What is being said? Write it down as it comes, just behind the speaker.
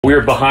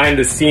We're behind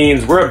the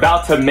scenes. We're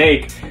about to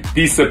make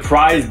these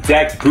surprise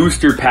deck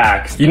booster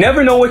packs. You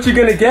never know what you're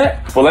gonna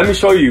get, but let me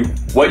show you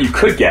what you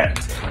could get.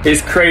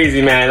 It's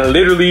crazy, man.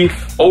 Literally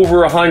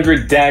over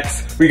 100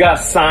 decks. We got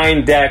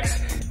signed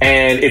decks,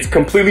 and it's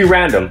completely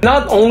random.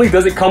 Not only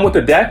does it come with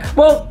the deck,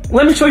 well,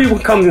 let me show you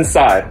what comes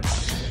inside.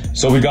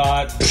 So we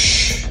got,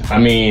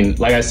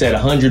 like I said,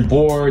 100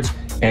 boards,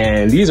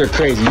 and these are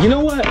crazy. You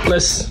know what?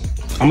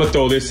 I'm gonna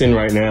throw this in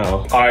right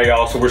now. All right,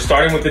 y'all, so we're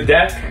starting with the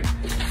deck.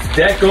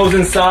 Deck goes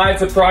inside,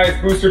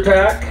 surprise booster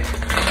pack.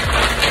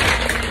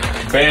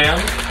 Bam.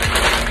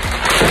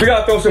 We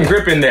gotta throw some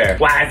grip in there.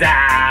 What's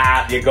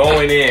up? You're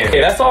going in.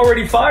 Okay, that's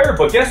already fire,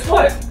 but guess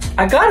what?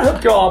 I gotta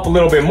hook y'all up a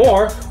little bit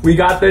more. We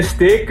got the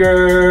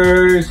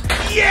stickers.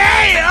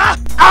 Yeah!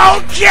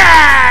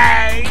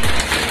 Okay!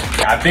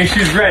 I think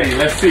she's ready.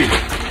 Let's see.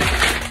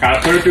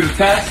 Gotta put her through the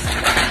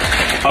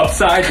test.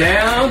 Upside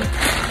down.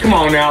 Come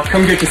on now,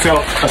 come get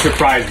yourself a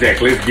surprise deck.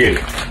 Let's get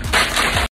it.